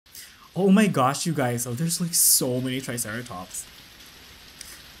Oh my gosh, you guys. Oh, there's like so many Triceratops.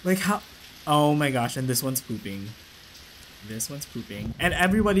 Like how... Oh my gosh, and this one's pooping. This one's pooping. And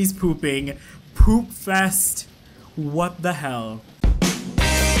everybody's pooping. Poop fest. What the hell?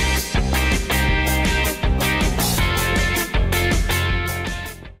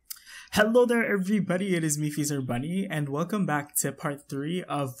 Hello there everybody, it is me XFreezerBunny and welcome back to part 3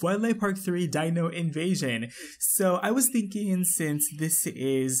 of Wildlife Park 3 Dino Invasion. So I was thinking, since this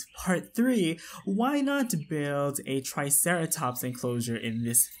is part 3, why not build a Triceratops enclosure in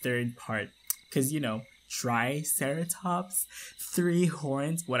this third part? Because, you know, Triceratops, 3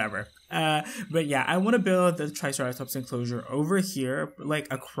 horns, whatever. But yeah, I want to build the Triceratops enclosure over here, like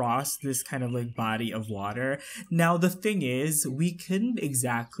across this kind of like body of water. Now the thing is, we couldn't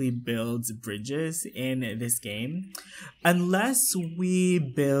exactly build bridges in this game unless we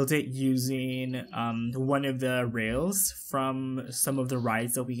build it using one of the rails from some of the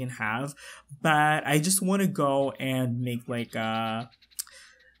rides that we can have. But I just want to go and make like a,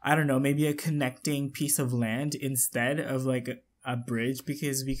 I don't know, maybe a connecting piece of land instead of like a bridge,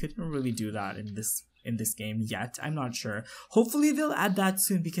 because we couldn't really do that in this game yet. I'm not sure. Hopefully they'll add that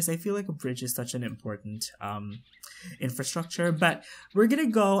soon, because I feel like a bridge is such an important infrastructure. But we're gonna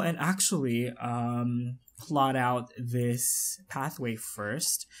go and actually plot out this pathway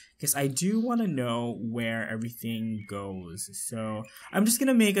first, because I do want to know where everything goes. So I'm just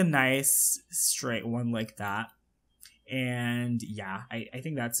gonna make a nice straight one like that. And yeah, I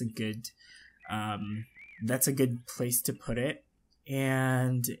think that's a good place to put it.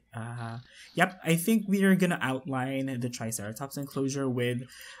 And yep, I think we are gonna outline the Triceratops enclosure with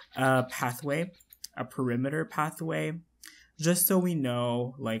a pathway, a perimeter pathway, just so we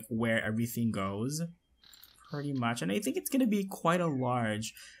know like where everything goes pretty much. And I think it's gonna be quite a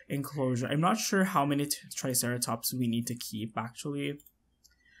large enclosure. I'm not sure how many Triceratops we need to keep actually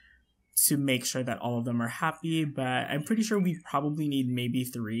to make sure that all of them are happy, but I'm pretty sure we probably need maybe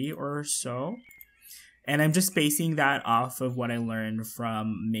 3 or so. And I'm just basing that off of what I learned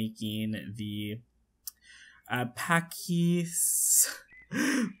from making the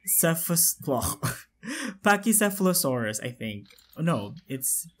Pachycephalosaurus, I think. No,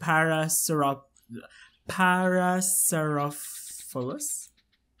 it's Parasaurolophus?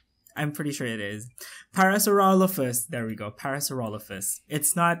 I'm pretty sure it is. Parasaurolophus. There we go. Parasaurolophus.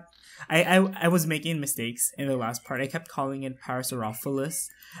 It's not... I was making mistakes in the last part. I kept calling it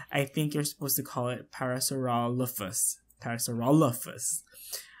Parasaurophilus. I think you're supposed to call it Parasaurolophus. Parasaurolophus.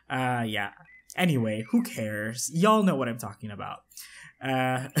 Yeah. Anyway, who cares? Y'all know what I'm talking about.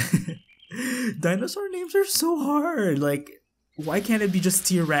 Dinosaur names are so hard. Like, why can't it be just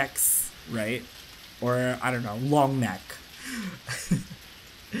T-Rex, right? Or, I don't know, long neck.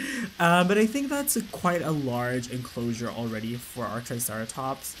 But I think that's quite a large enclosure already for our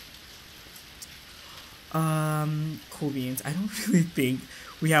Triceratops. Cool beans. I don't really think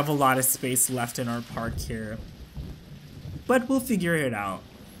we have a lot of space left in our park here, but we'll figure it out.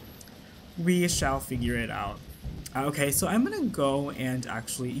 We shall figure it out. Okay, so I'm gonna go and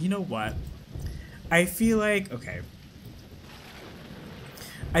actually, you know what? I feel like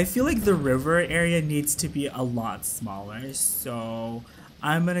the river area needs to be a lot smaller, so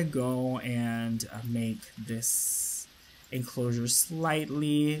I'm gonna go and make this enclosure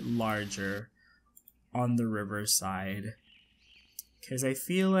slightly larger on the river side, because I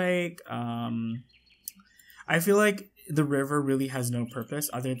feel like the river really has no purpose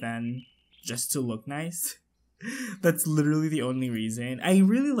other than just to look nice. That's literally the only reason. I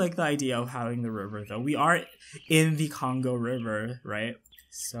really like the idea of having the river though. We are in the Congo River, right?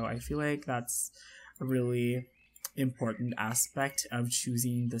 So I feel like that's a really important aspect of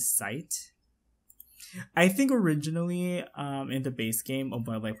choosing the site. I think originally in the base game of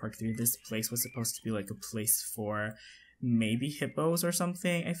Wildlife Park 3, this place was supposed to be like a place for maybe hippos or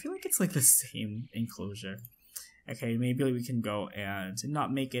something. I feel like it's like the same enclosure. Okay, maybe we can go and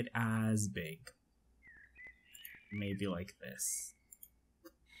not make it as big. Maybe like this.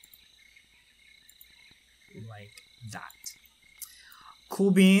 Like that.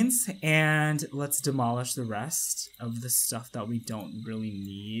 Cool beans, and let's demolish the rest of the stuff that we don't really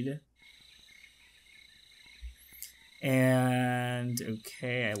need. And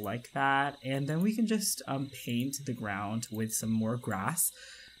okay, I like that. And then we can just paint the ground with some more grass,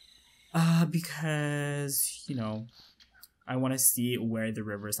 because, you know, I want to see where the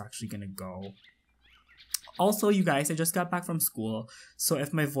river is actually gonna go. Also, you guys, I just got back from school, so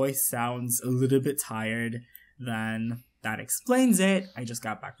if my voice sounds a little bit tired, then that explains it. I just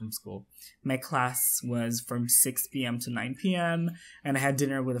got back from school. My class was from 6 p.m. to 9 p.m. and I had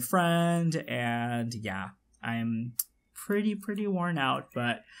dinner with a friend, and yeah, I'm pretty worn out,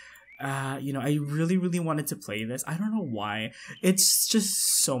 but you know, I really wanted to play this. I don't know why. It's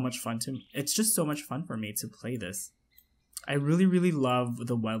just so much fun for me to play this. I really love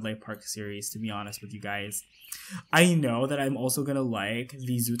the Wildlife Park series, to be honest with you guys. I know that I'm also gonna like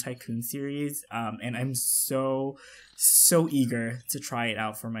the Zoo Tycoon series, and I'm so eager to try it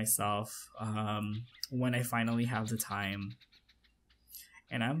out for myself when I finally have the time.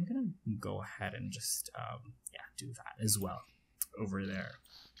 And I'm gonna go ahead and just yeah, do that as well over there.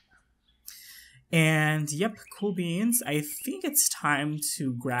 And yep, cool beans. I think it's time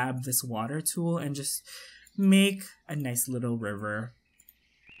to grab this water tool and just make a nice little river.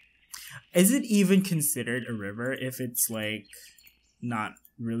 Is it even considered a river if it's like not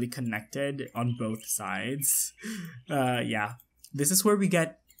really connected on both sides? Yeah, this is where we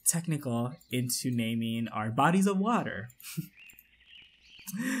get technical into naming our bodies of water.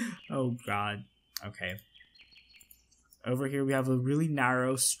 Oh god. Okay. Over here we have a really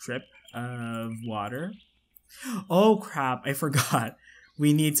narrow strip of water. Oh crap, I forgot.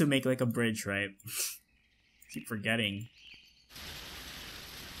 We need to make like a bridge, right? Keep forgetting.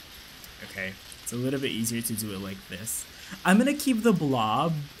 Okay, it's a little bit easier to do it like this. I'm gonna keep the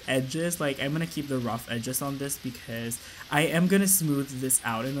blob edges, like I'm gonna keep the rough edges on this because I am gonna smooth this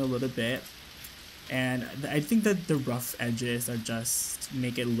out in a little bit. And I think that the rough edges are just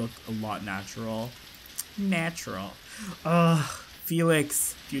make it look a lot natural.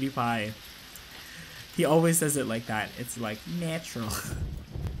 Felix, PewDiePie. He always says it like that. It's like natural.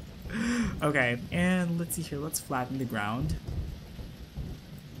 Okay, and let's see here. Let's flatten the ground.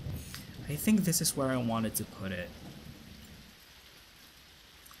 I think this is where I wanted to put it.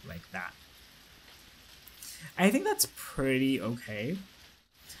 Like that. I think that's pretty okay.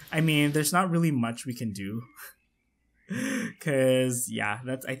 I mean, there's not really much we can do. Cause yeah,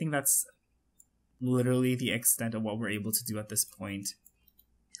 I think that's literally the extent of what we're able to do at this point.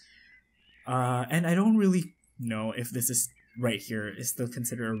 And I don't really know if this is right here is still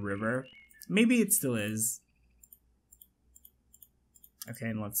considered a river. Maybe it still is. Okay,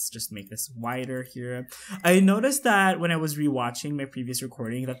 and let's just make this wider here. I noticed that when I was rewatching my previous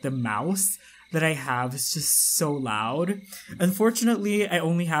recording that the mouse that I have is just so loud. Unfortunately, I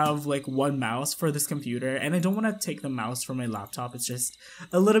only have like one mouse for this computer and I don't want to take the mouse from my laptop. It's just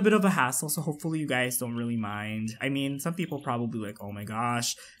a little bit of a hassle, so hopefully you guys don't really mind. I mean, some people probably like, oh my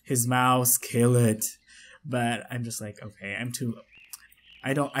gosh, his mouse, kill it. But I'm just like, okay,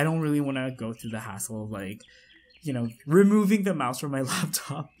 I don't really want to go through the hassle of like, you know, removing the mouse from my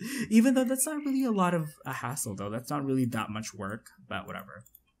laptop. Even though that's not really a lot of a hassle though. That's not really that much work, but whatever.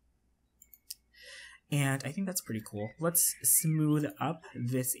 And I think that's pretty cool. Let's smooth up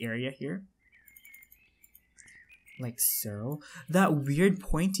this area here. Like so. That weird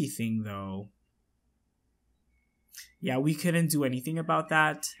pointy thing though. Yeah, we couldn't do anything about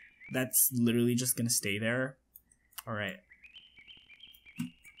that. That's literally just gonna stay there. Alright.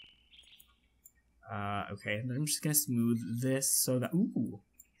 Okay, and then I'm just gonna smooth this so that, ooh,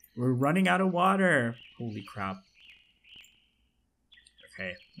 we're running out of water. Holy crap.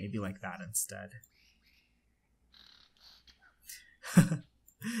 Okay, maybe like that instead.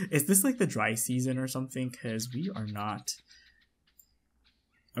 Is this like the dry season or something? Because we are not.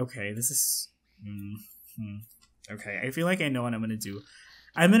 Okay, this is, okay, I feel like I know what I'm gonna do.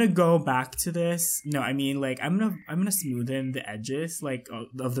 I'm gonna go back to this. No, I mean like I'm gonna smoothen the edges like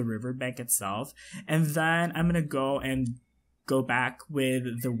of the riverbank itself, and then I'm gonna go back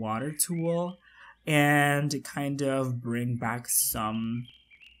with the water tool and kind of bring back some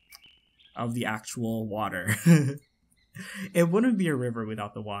of the actual water. It wouldn't be a river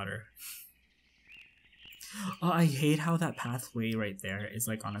without the water. Oh, I hate how that pathway right there is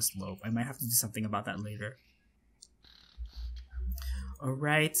like on a slope. I might have to do something about that later.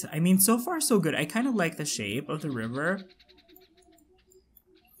 Alright, I mean, so far so good. I kind of like the shape of the river.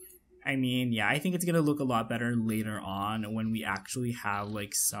 I mean, yeah, I think it's gonna look a lot better later on when we actually have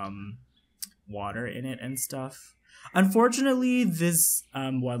like some water in it and stuff. Unfortunately, this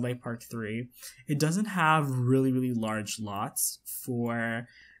Wildlife Park 3, it doesn't have really large lots for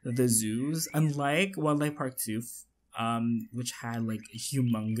the zoos, unlike Wildlife Park 2, which had like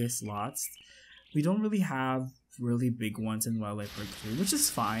humongous lots. We don't really have really big ones in Wildlife Park 3, which is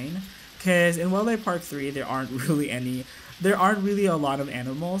fine, because in Wildlife Park 3 there aren't really a lot of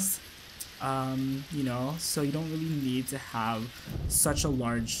animals, you know, so you don't really need to have such a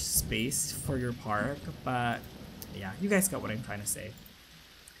large space for your park. But yeah, you guys got what I'm trying to say.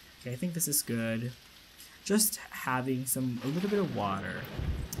 Okay, I think this is good. Just having a little bit of water.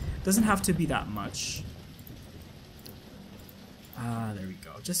 Doesn't have to be that much. There we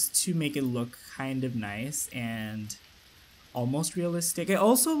go. Just to make it look kind of nice, and almost realistic. I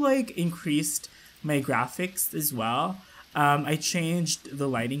also like increased my graphics as well. I changed the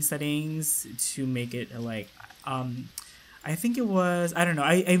lighting settings to make it like I think it was, I don't know,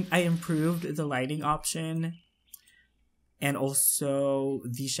 I improved the lighting option and also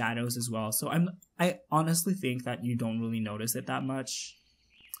the shadows as well. So I honestly think that you don't really notice it that much.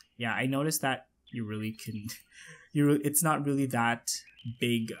 Yeah, I noticed that you really can it's not really that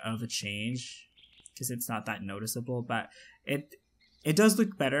big of a change because it's not that noticeable, but it does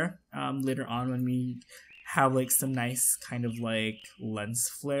look better later on when we have like some nice kind of like lens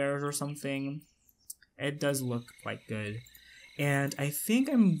flares or something. It does look quite good. And I think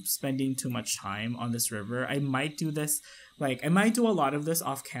I'm spending too much time on this river. I might do this, like, I might do a lot of this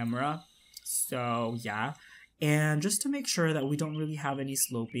off camera. So, yeah. And just to make sure that we don't really have any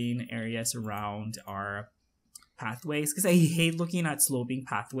sloping areas around our pathways, because I hate looking at sloping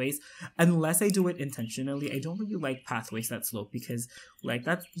pathways unless I do it intentionally. I don't really like pathways that slope because, like,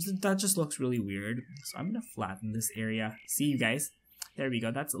 that just looks really weird. So I'm gonna flatten this area. See, you guys? There we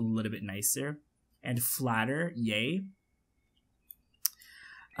go. That's a little bit nicer. And flatter, yay.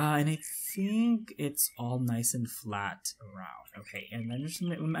 And I think it's all nice and flat around. Okay, and then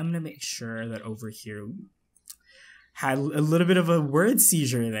I'm gonna make sure that over here had a little bit of a word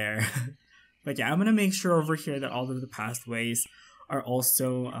seizure there. But yeah, I'm gonna make sure over here that all of the pathways are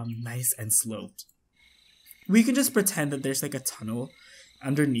also nice and sloped. We can just pretend that there's like a tunnel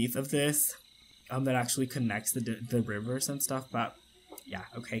underneath of this that actually connects the rivers and stuff. But yeah,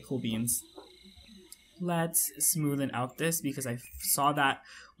 okay, cool beans. Let's smoothen out this because I saw that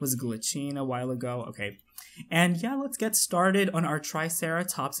was glitching a while ago. Okay. And yeah, let's get started on our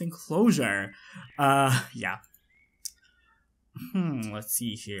Triceratops enclosure. Yeah. Let's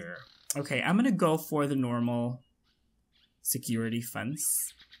see here. Okay, I'm gonna go for the normal security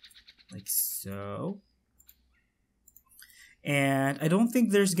fence. Like so. And I don't think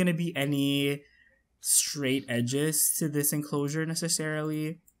there's gonna be any straight edges to this enclosure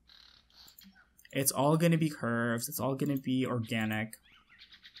necessarily. It's all going to be curves. It's all going to be organic.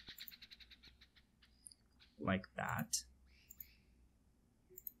 Like that.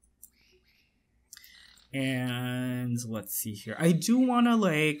 And let's see here. I do want to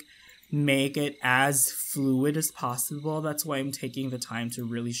like make it as fluid as possible. That's why I'm taking the time to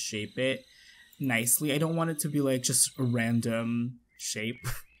really shape it nicely. I don't want it to be like just a random shape.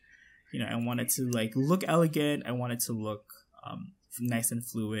 You know, I want it to like look elegant. I want it to look nice and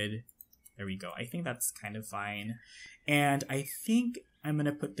fluid. There we go. I think that's kind of fine. And I think I'm going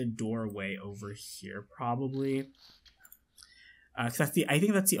to put the doorway over here probably. Cause I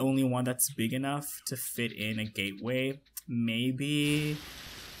think that's the only one that's big enough to fit in a gateway. Maybe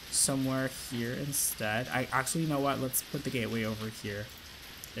somewhere here instead. Actually, you know what? Let's put the gateway over here.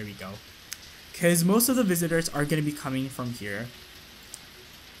 There we go. Because most of the visitors are going to be coming from here.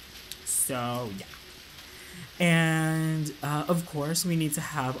 So, yeah. And of course we need to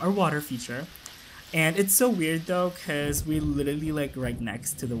have our water feature, and it's so weird though because we literally like right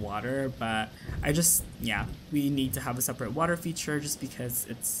next to the water, but we need to have a separate water feature just because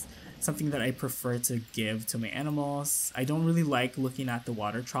it's something that I prefer to give to my animals. I don't really like looking at the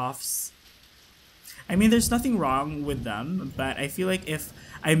water troughs. I mean, there's nothing wrong with them, but I feel like if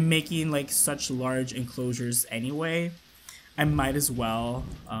I'm making like such large enclosures anyway, I might as well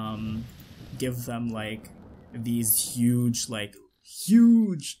give them like these huge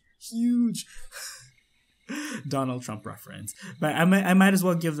Donald Trump reference, but I might as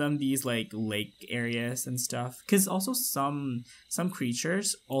well give them these like lake areas and stuff, because also some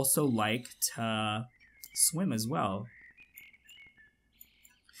creatures also like to swim as well.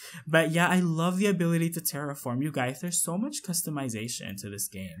 But yeah, I love the ability to terraform. You guys, there's so much customization to this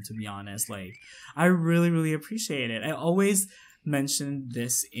game, to be honest. Like, I really appreciate it. I always mention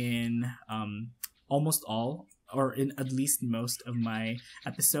this in almost all, or in at least most of my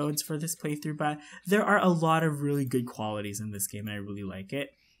episodes for this playthrough, but there are a lot of really good qualities in this game and I really like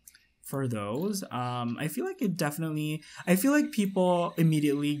it for those. I feel like people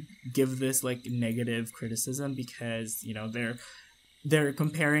immediately give this like negative criticism because, you know, they're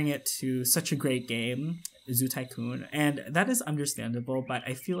comparing it to such a great game, Zoo Tycoon, and that is understandable, but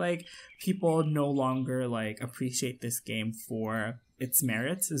I feel like people no longer like appreciate this game for its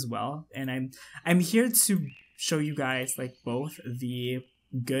merits as well. And I'm here to show you guys like both the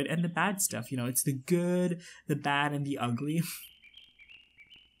good and the bad stuff. You know, it's the good, the bad, and the ugly.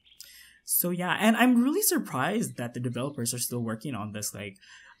 So yeah, and I'm really surprised that the developers are still working on this like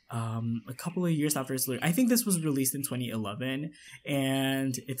a couple of years after I think this was released in 2011,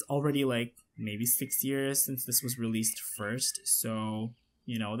 and it's already like maybe 6 years since this was released first. So,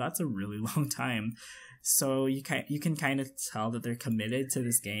 You know, that's a really long time. So you can kind of tell that they're committed to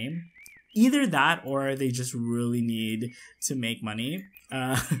this game. Either that or they just really need to make money.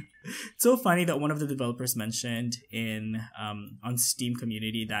 It's so funny that one of the developers mentioned in on Steam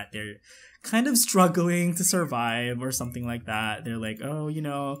community that they're kind of struggling to survive or something like that. They're like, oh, you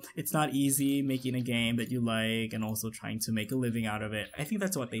know, it's not easy making a game that you like and also trying to make a living out of it. I think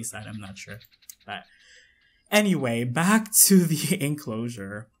that's what they said. I'm not sure. But anyway, back to the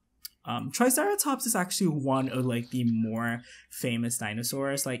enclosure. Triceratops is actually one of like the more famous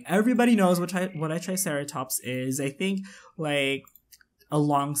dinosaurs. Like everybody knows what a Triceratops is. I think like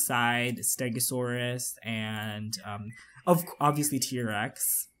alongside Stegosaurus and obviously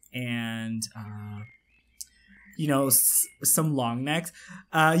T-Rex and you know, some long necks.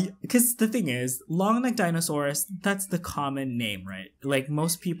 Because the thing is, long neck dinosaurs, that's the common name, right? Like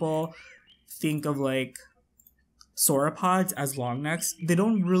most people think of like sauropods as long necks. They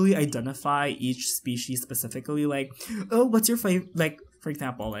don't really identify each species specifically. Like, oh, what's your favorite? Like, for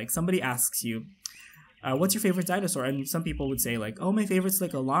example, like somebody asks you, what's your favorite dinosaur? And some people would say like, oh, my favorite's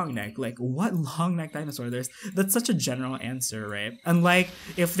like a long neck. Like, what long neck dinosaur? That's such a general answer, right? Unlike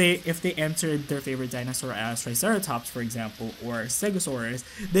if they answered their favorite dinosaur as Triceratops, for example, or Stegosaurus,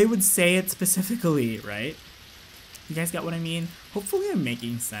 they would say it specifically, right? You guys get what I mean? Hopefully I'm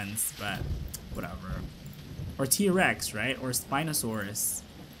making sense, but whatever. Or T-Rex, right? Or Spinosaurus.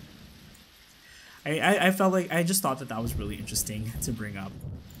 I felt like, I just thought that was really interesting to bring up.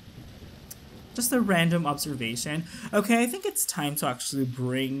 Just a random observation. Okay, I think it's time to actually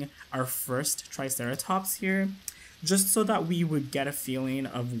bring our first Triceratops here, just so that we would get a feeling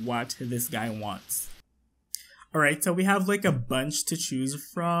of what this guy wants. Alright, so we have like a bunch to choose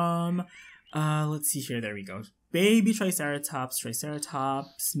from. Let's see here, there we go. Baby Triceratops,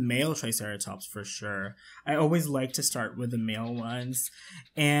 male Triceratops for sure. I always like to start with the male ones.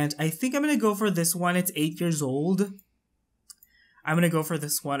 And I think I'm gonna go for this one. It's 8 years old. I'm gonna go for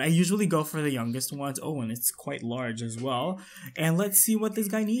this one. I usually go for the youngest ones. Oh, and it's quite large as well. And let's see what this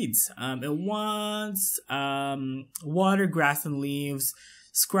guy needs. It wants water, grass, and leaves,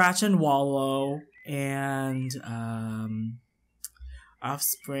 scratch and wallow, and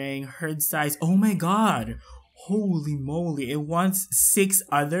offspring, herd size. Oh my god! Holy moly! It wants 5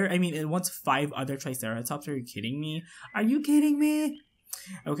 other Triceratops. Are you kidding me? Are you kidding me?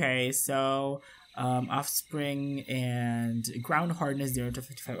 Okay, so offspring and ground hardness 0 to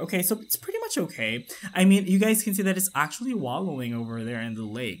 55. Okay, so it's pretty much okay. I mean, you guys can see that it's actually wallowing over there in the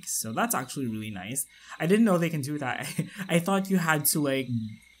lake, so that's actually really nice. I didn't know they can do that. I thought you had to like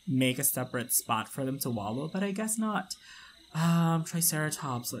make a separate spot for them to wallow, but I guess not.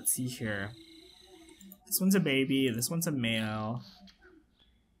 Triceratops, let's see here. This one's a baby, this one's a male.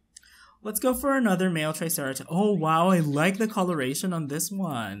 Let's go for another male Triceratops. Oh wow, I like the coloration on this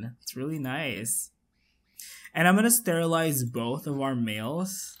one. It's really nice. And I'm gonna sterilize both of our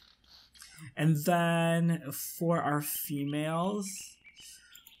males. And then for our females,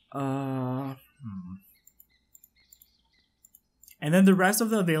 and then the rest of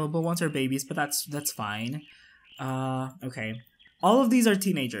the available ones are babies, but that's fine. Okay. All of these are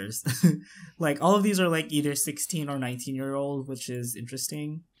teenagers. Like, all of these are like either 16 or 19-year-old, which is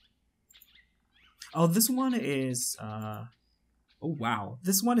interesting. Oh, this one is, oh wow.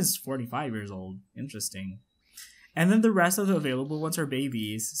 This one is 45 years old. Interesting. And then the rest of the available ones are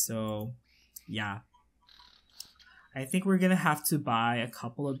babies, so yeah. I think we're gonna have to buy a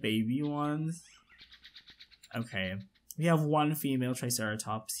couple of baby ones. Okay. We have one female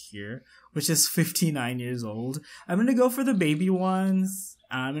Triceratops here, which is 59 years old. I'm gonna go for the baby ones.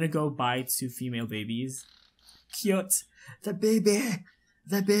 I'm gonna go buy 2 female babies. Cute. The baby.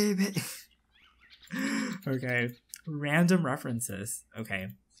 The baby. Okay. Random references. Okay.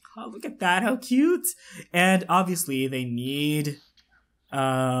 Oh, look at that. How cute. And obviously they need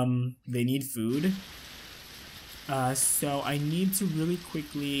food. So I need to really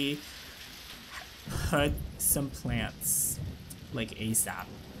quickly put some plants, like ASAP.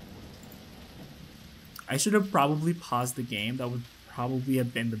 I should have probably paused the game. That would probably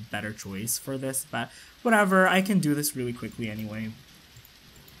have been the better choice for this, but whatever, I can do this really quickly anyway.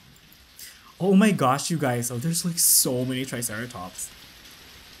 Oh my gosh, you guys, oh, there's like so many Triceratops.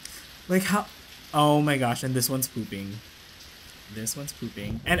 Like how, oh my gosh, and this one's pooping. This one's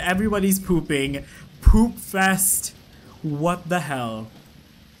pooping. And everybody's pooping. Poop fest. What the hell?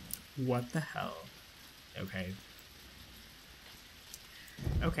 What the hell? Okay.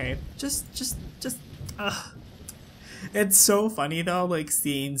 Okay, just, it's so funny though, like,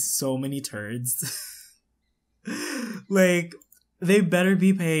 seeing so many turds. Like, they better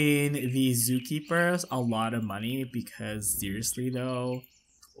be paying the zookeepers a lot of money, because seriously though,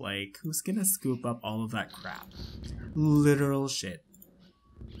 Like, who's gonna scoop up all of that crap? Literal shit.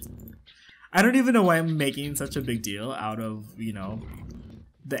 I don't even know why I'm making such a big deal out of, you know,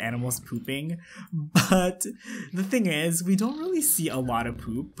 the animals pooping. But the thing is, we don't really see a lot of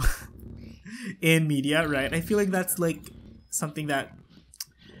poop in media, right? I feel like that's like something that,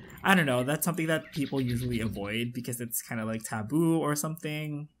 I don't know, that's something that people usually avoid because it's kind of like taboo or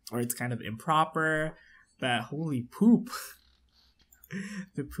something, or it's kind of improper. But holy poop.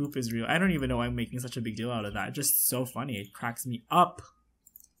 The poop is real. I don't even know why I'm making such a big deal out of that. Just so funny. It cracks me up.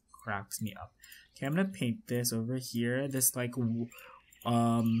 Cracks me up. Okay, I'm gonna paint this over here. This like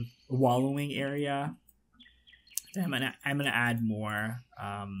wallowing area. Then I'm gonna add more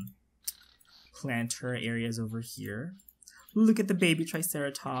planter areas over here. Look at the baby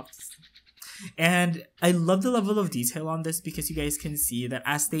Triceratops. And I love the level of detail on this because you guys can see that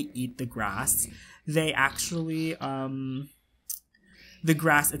as they eat the grass, they actually the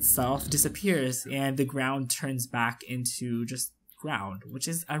grass itself disappears and the ground turns back into just ground, which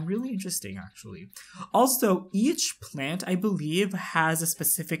is really interesting actually. Also, each plant, I believe, has a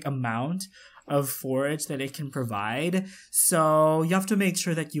specific amount of forage that it can provide, so you have to make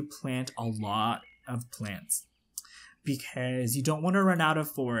sure that you plant a lot of plants because you don't want to run out of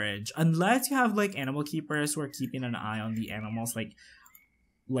forage unless you have like animal keepers who are keeping an eye on the animals like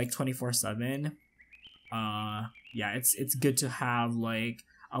 24/7. Yeah, it's good to have like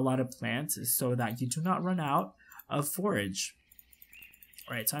a lot of plants so that you do not run out of forage.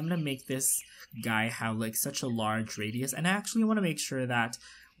 Alright, so I'm gonna make this guy have like such a large radius, and I actually want to make sure that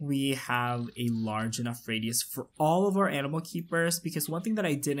we have a large enough radius for all of our animal keepers, because one thing that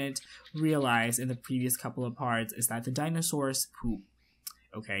I didn't realize in the previous couple of parts is that the dinosaurs poop.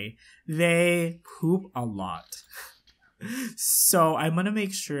 Okay, they poop a lot. So I'm gonna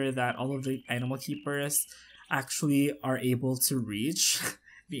make sure that all of the animal keepers actually are able to reach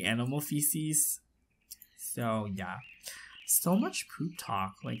the animal feces. So yeah, so much poop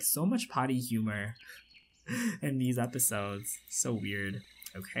talk, like so much potty humor in these episodes. So weird.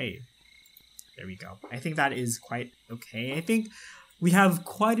 Okay, there we go. I think that is quite okay. I think we have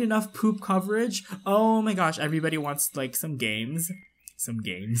quite enough poop coverage. Oh my gosh, everybody wants like some games.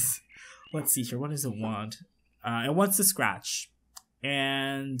 Let's see here, what does it want? It wants to scratch.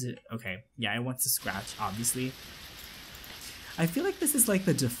 And okay, yeah, it wants to scratch, obviously. I feel like this is like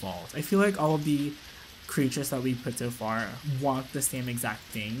the default. I feel like all of the creatures that we put so far want the same exact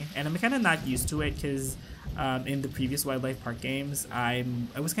thing, and I'm kind of not used to it because in the previous wildlife park games I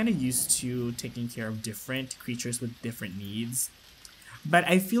was kind of used to taking care of different creatures with different needs. But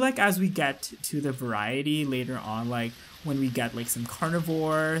I feel like as we get to the variety later on, like when we get like some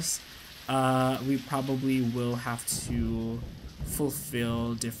carnivores, we probably will have to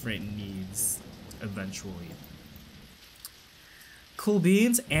fulfill different needs eventually. Cool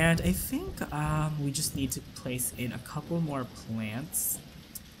beans, and I think we just need to place in a couple more plants.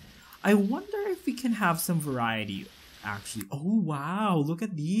 I wonder if we can have some variety actually. Oh wow, look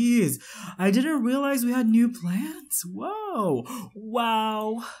at these. I didn't realize we had new plants. Whoa,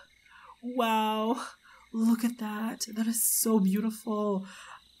 wow, wow, look at that. That is so beautiful.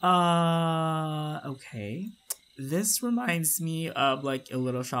 Okay. This reminds me of like a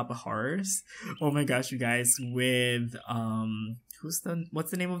Little Shop of Horrors. Oh my gosh, you guys, with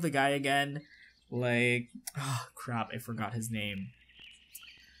what's the name of the guy again? Like, oh crap, I forgot his name.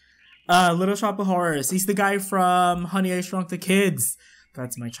 Little Shop of Horrors. He's the guy from Honey, I Shrunk the Kids.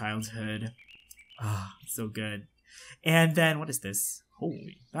 That's my childhood. Ah, so good. And then what is this?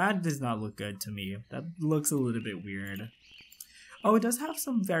 Holy, that does not look good to me. That looks a little bit weird. Oh, it does have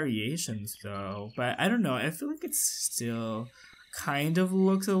some variations though, but I don't know. I feel like it still kind of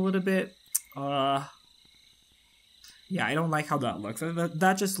looks a little bit, yeah, I don't like how that looks.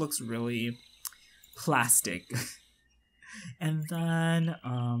 That just looks really plastic. And then,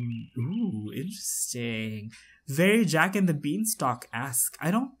 ooh, interesting. Very Jack and the Beanstalk-esque.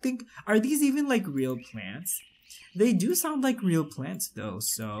 I don't think, are these even like real plants? They do sound like real plants though,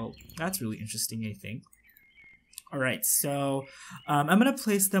 so that's really interesting, I think. Alright, so I'm gonna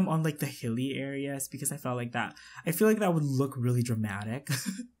place them on like the hilly areas because I feel like that would look really dramatic.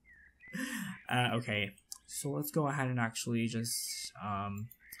 Okay, so let's go ahead and actually just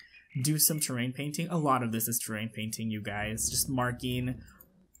do some terrain painting. A lot of this is terrain painting, you guys. Just marking,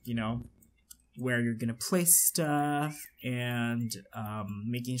 you know, where you're gonna place stuff and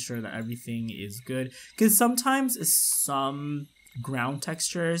making sure that everything is good. Because sometimes some ground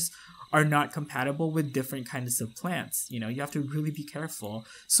textures are not compatible with different kinds of plants. You know, you have to really be careful.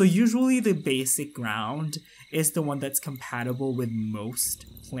 So usually the basic ground is the one that's compatible with most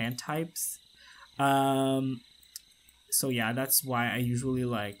plant types. So yeah, that's why I usually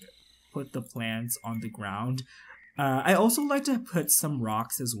like put the plants on the ground. I also like to put some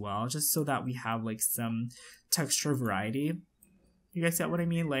rocks as well, just so that we have like some texture variety. You guys get what I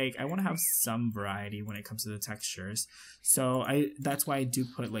mean? Like, I want to have some variety when it comes to the textures. So that's why I do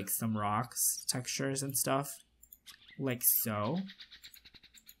put like some rocks, textures and stuff. Like so.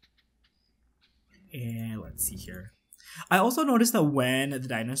 And let's see here. I also noticed that when the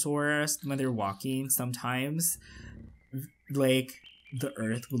dinosaurs, when they're walking, sometimes like the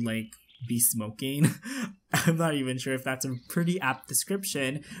earth would like be smoking. I'm not even sure if that's a pretty apt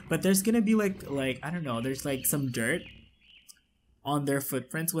description, but there's gonna be like I don't know, there's like some dirt on their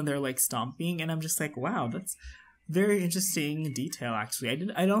footprints when they're like stomping, and I'm just like, wow, that's very interesting detail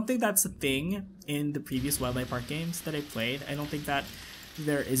actually. I don't think that's a thing in the previous wildlife park games that I played. I don't think that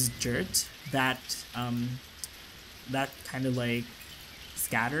there is dirt that that kind of like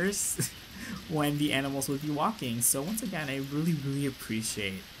scatters when the animals would be walking. So once again, I really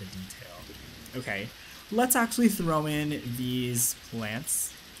appreciate the detail. Okay, let's actually throw in these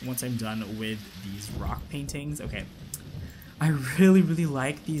plants once I'm done with these rock paintings. Okay, I really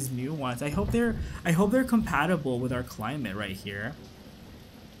like these new ones. I hope they're compatible with our climate right here.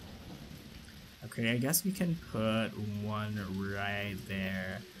 Okay, I guess we can put one right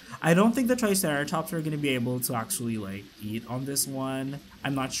there. I don't think the Triceratops are going to be able to actually like eat on this one.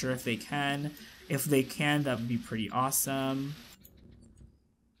 I'm not sure if they can. If they can, that would be pretty awesome.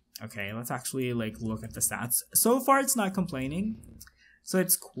 Okay, let's actually like look at the stats. So far, it's not complaining, so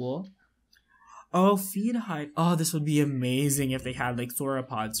it's cool. Oh, feed height. Oh, this would be amazing if they had like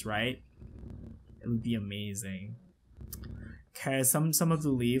sauropods, right? It would be amazing. Okay, some of the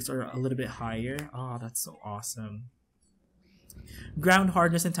leaves are a little bit higher. Oh, that's so awesome. Ground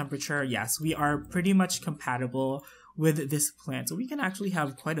hardness and temperature. Yes, we are pretty much compatible with this plant, so we can actually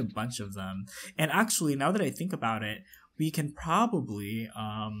have quite a bunch of them. And actually, now that I think about it, we can probably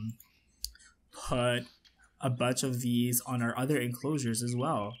put a bunch of these on our other enclosures as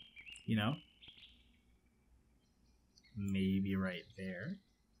well, you know? Maybe right there.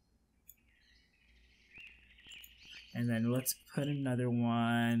 And then let's put another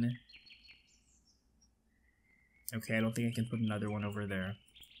one. Okay, I don't think I can put another one over there.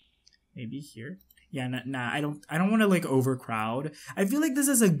 Maybe here? Yeah, nah, I don't want to like overcrowd. I feel like this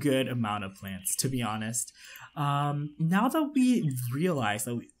is a good amount of plants, to be honest. Now that we realize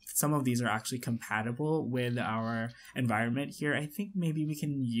that some of these are actually compatible with our environment here, I think maybe we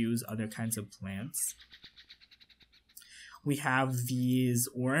can use other kinds of plants. We have these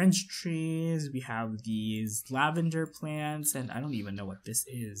orange trees, we have these lavender plants, and I don't even know what this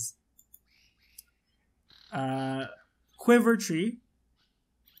is. Quiver tree.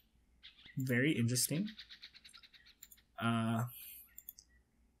 Very interesting.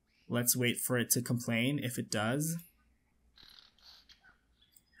 Let's wait for it to complain if it does.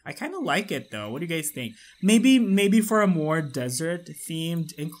 I kind of like it though. What do you guys think? Maybe for a more desert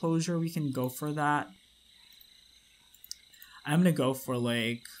themed enclosure we can go for that. I'm gonna go for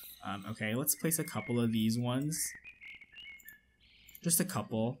like okay, let's place a couple of these ones. Just a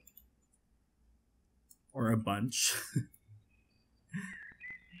couple. Or a bunch.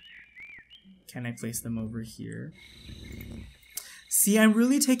 Can I place them over here? See, I'm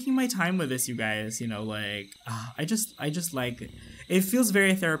really taking my time with this, you guys. You know, like I just like it. It feels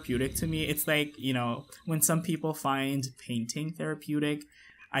very therapeutic to me. It's like, you know, when some people find painting therapeutic,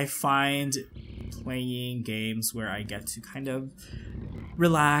 I find playing games where I get to kind of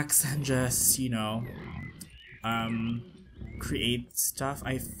relax and just, you know, create stuff.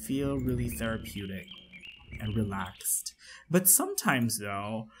 I feel really therapeutic and relaxed. But sometimes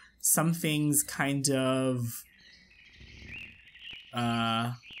though, some things kind of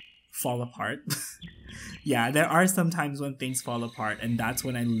fall apart. Yeah, there are some times when things fall apart, and that's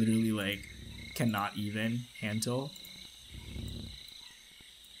when I literally like cannot even handle.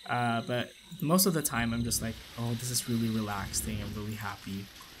 But most of the time I'm just like, oh, this is really relaxing. I'm really happy.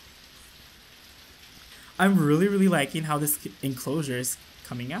 I'm really liking how this enclosure is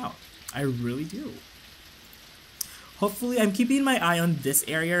coming out. I really do. Hopefully, I'm keeping my eye on this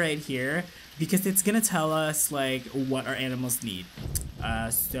area right here because it's gonna tell us like what our animals need.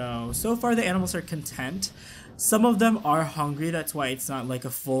 So far the animals are content. Some of them are hungry, that's why it's not like a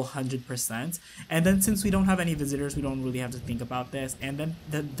full 100%. And then since we don't have any visitors, we don't really have to think about this. And then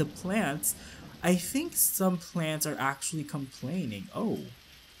the plants, I think some plants are actually complaining. Oh,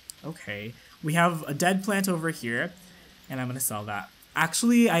 okay. We have a dead plant over here, and I'm gonna sell that.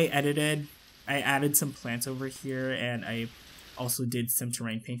 Actually, I added some plants over here, and I also did some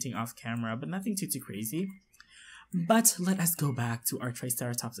terrain painting off camera, but nothing too crazy. But let us go back to our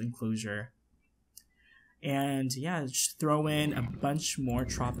Triceratops enclosure. And yeah, just throw in a bunch more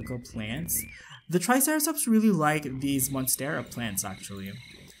tropical plants. The Triceratops really like these Monstera plants actually.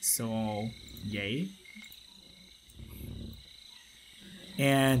 So, yay.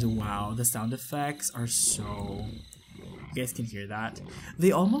 And wow, the sound effects are so... You guys can hear that?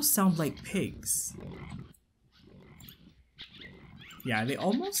 They almost sound like pigs. Yeah, they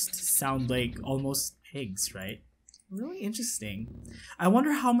almost sound like almost pigs, right? Really interesting. I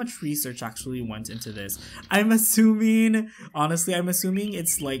wonder how much research actually went into this. I'm assuming, honestly,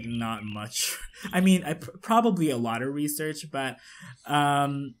 it's like not much. I mean, probably a lot of research, but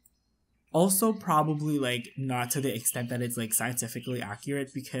also probably like not to the extent that it's like scientifically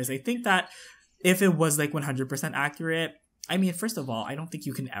accurate, because I think that if it was like 100% accurate, I mean, first of all, I don't think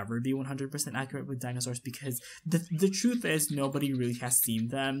you can ever be 100% accurate with dinosaurs, because the truth is nobody really has seen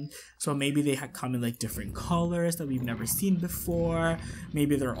them. So maybe they come in like different colors that we've never seen before.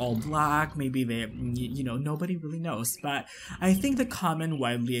 Maybe they're all black. Maybe they, you know, nobody really knows. But I think the common,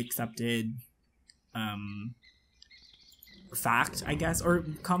 widely accepted fact, I guess, or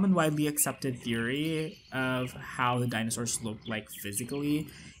common widely accepted theory of how the dinosaurs look like physically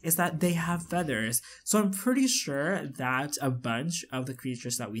is that they have feathers. So I'm pretty sure that a bunch of the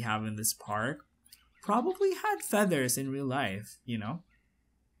creatures that we have in this park probably had feathers in real life, you know?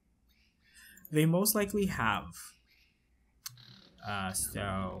 They most likely have.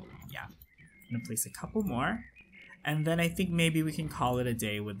 So yeah, I'm gonna place a couple more. And then I think maybe we can call it a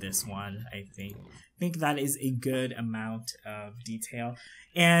day with this one, I think that is a good amount of detail.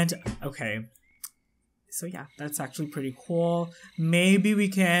 And okay, so yeah, that's actually pretty cool. Maybe we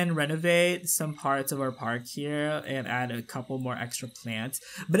can renovate some parts of our park here and add a couple more extra plants.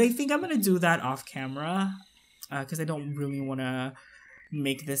 But I think I'm gonna do that off camera because I don't really want to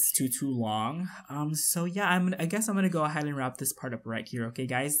make this too long. So yeah, I guess I'm gonna go ahead and wrap this part up right here, okay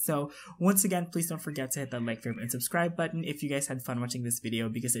guys? So once again, please don't forget to hit that like, favorite, and subscribe button if you guys had fun watching this video,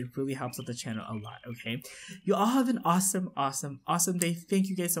 because it really helps out the channel a lot, okay? You all have an awesome day. Thank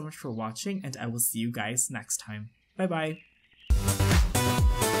you guys so much for watching, and I will see you guys next time. Bye bye.